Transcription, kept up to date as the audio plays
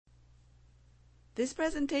This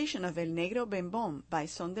presentation of El Negro Bembón by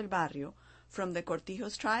Son del Barrio from the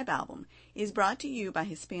Cortijos Tribe album is brought to you by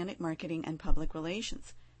Hispanic Marketing and Public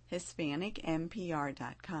Relations,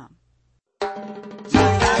 HispanicMPR.com.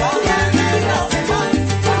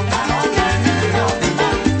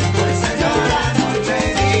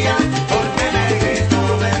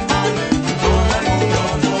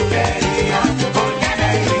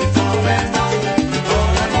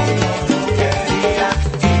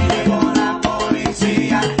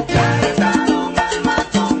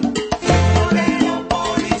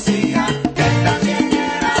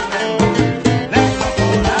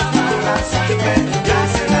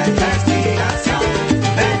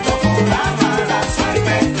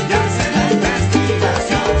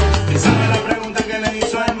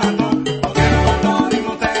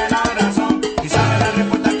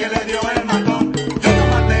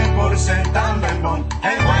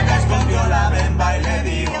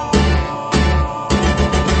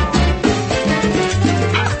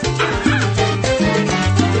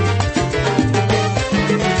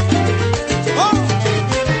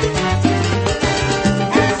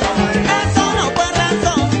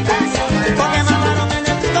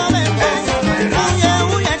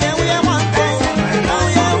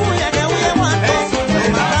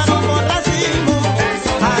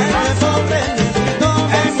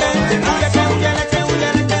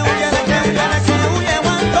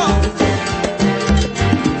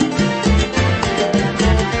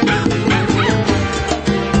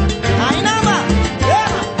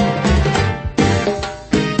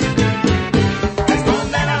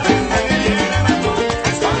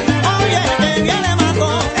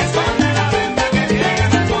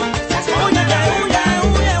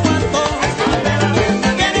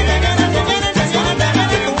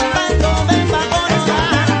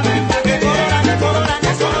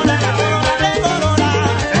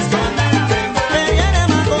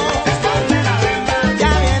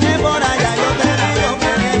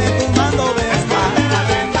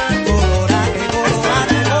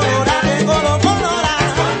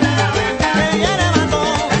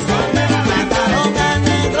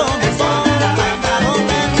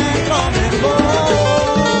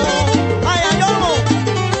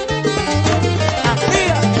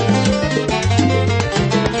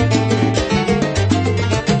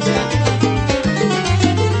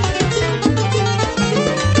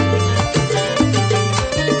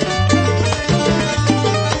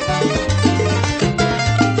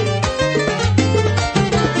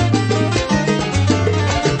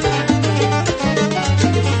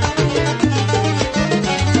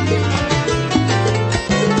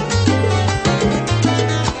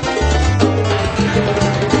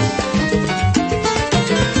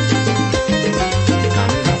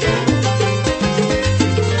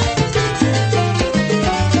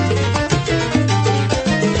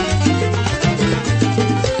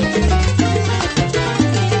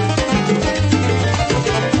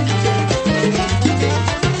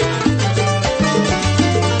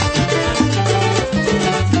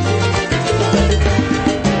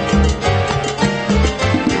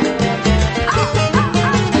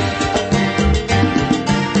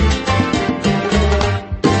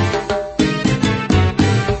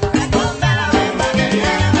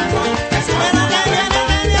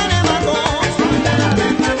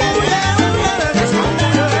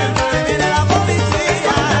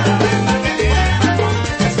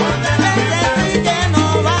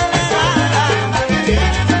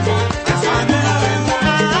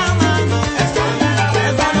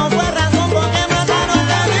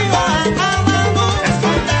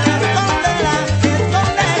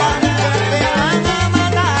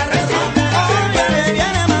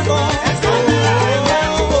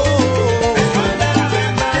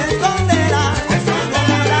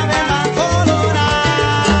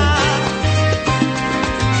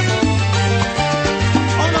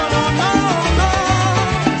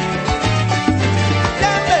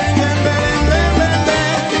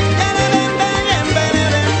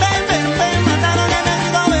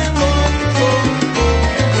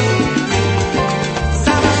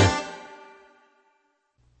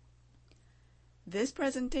 This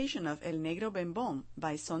presentation of El Negro Bembón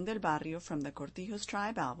by Son del Barrio from the Cortijos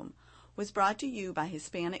Tribe album was brought to you by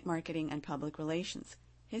Hispanic Marketing and Public Relations,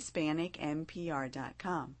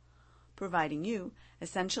 HispanicMPR.com, providing you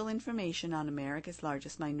essential information on America's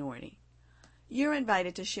largest minority. You're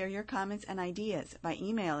invited to share your comments and ideas by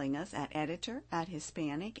emailing us at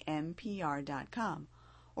editor@HispanicMPR.com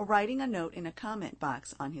or writing a note in a comment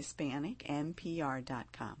box on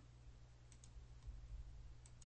HispanicMPR.com.